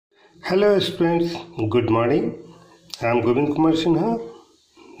Hello students, good morning. I am Govind Kumar Sinha,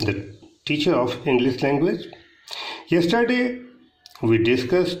 the teacher of English language. Yesterday we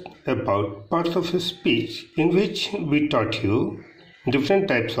discussed about parts of speech in which we taught you different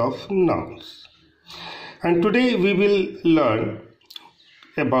types of nouns. And today we will learn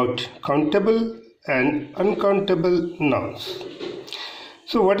about countable and uncountable nouns.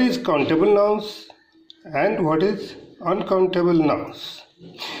 So what is countable nouns and what is uncountable nouns?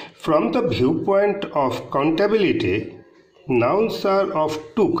 From the viewpoint of countability, nouns are of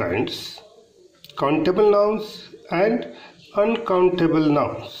two kinds, countable nouns and uncountable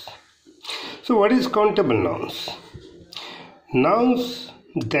nouns. So what is countable nouns? Nouns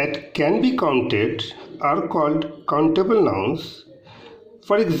that can be counted are called countable nouns.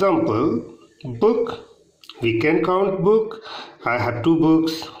 For example, book, we can count book. I have 2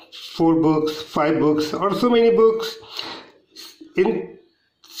 books, 4 books, 5 books or so many books. In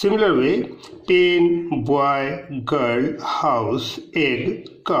similar way, pen, boy, girl, house, egg,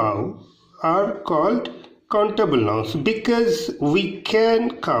 cow are called countable nouns because we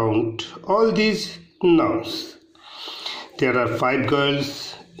can count all these nouns. There are 5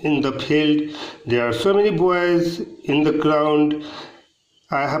 girls in the field. There are so many boys in the ground.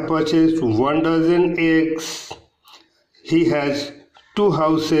 I have purchased 1 dozen eggs. He has 2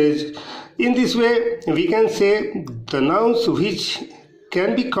 houses. In this way, we can say the nouns which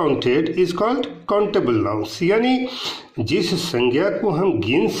can be counted is called countable nouns. यानी जिस संज्ञा को हम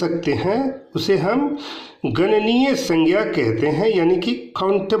गिन सकते हैं उसे हम गणनीय संज्ञा कहते हैं, यानी कि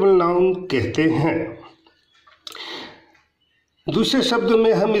काउंटेबल नाउन कहते हैं. दूसरे शब्दों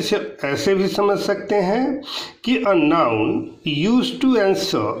में हम इसे ऐसे भी समझ सकते हैं कि a noun used to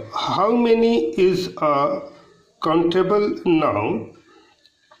answer how many is a countable noun.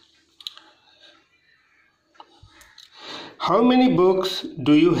 How many books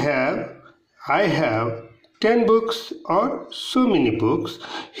do you have? I have 10 books or so many books.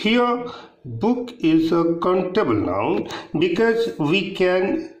 Here, book is a countable noun because we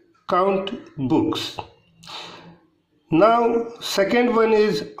can count books. Now, second one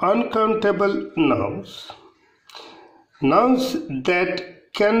is uncountable nouns. Nouns that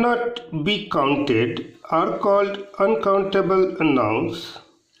cannot be counted are called uncountable nouns.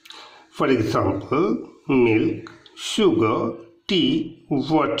 For example, milk, sugar, tea,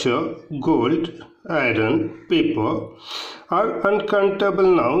 water, gold, iron, paper are uncountable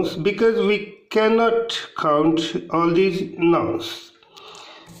nouns because we cannot count all these nouns.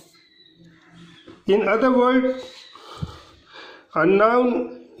 In other words, a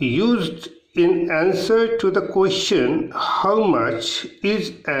noun used in answer to the question how much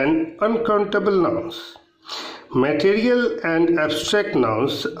is an uncountable noun. Material and abstract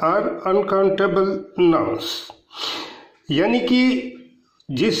nouns are uncountable nouns. यानी कि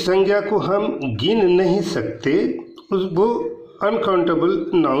जिस संज्ञा को हम गिन नहीं सकते वो अनकाउंटेबल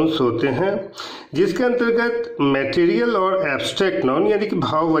नाउन्स होते हैं, जिसके अंतर्गत मटेरियल और एब्स्ट्रैक्ट नाउन यानी कि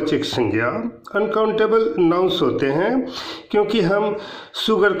भाववाचक संज्ञा अनकाउंटेबल नाउन्स होते हैं, क्योंकि हम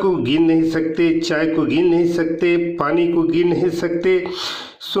शुगर को गिन नहीं सकते, चाय को गिन नहीं सकते, पानी को गिन नहीं सकते,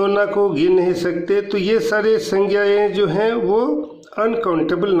 सोना को गिन नहीं सकते. तो ये सारे संज्ञाएं जो हैं वो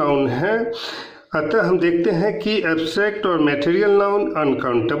अनकाउंटेबल नाउन हैं. अतः हम देखते हैं कि एब्स्ट्रैक्ट और मटेरियल नाउन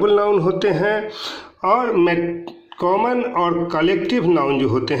अनकाउंटेबल नाउन होते हैं और कॉमन और कलेक्टिव नाउन जो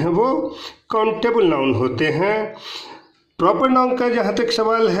होते हैं वो काउंटेबल नाउन होते हैं. प्रॉपर नाउन का जहाँ तक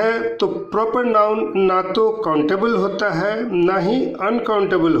सवाल है तो प्रॉपर नाउन ना तो काउंटेबल होता है ना ही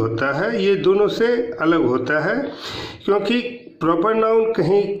अनकाउंटेबल होता है. ये दोनों से अलग होता है, क्योंकि प्रॉपर नाउन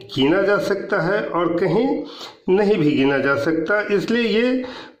कहीं गिना जा सकता है और कहीं नहीं भी गिना जा सकता, इसलिए ये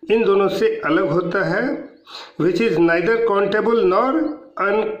इन दोनों से अलग होता है. Which is neither countable nor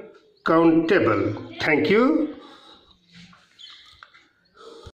uncountable. Thank you.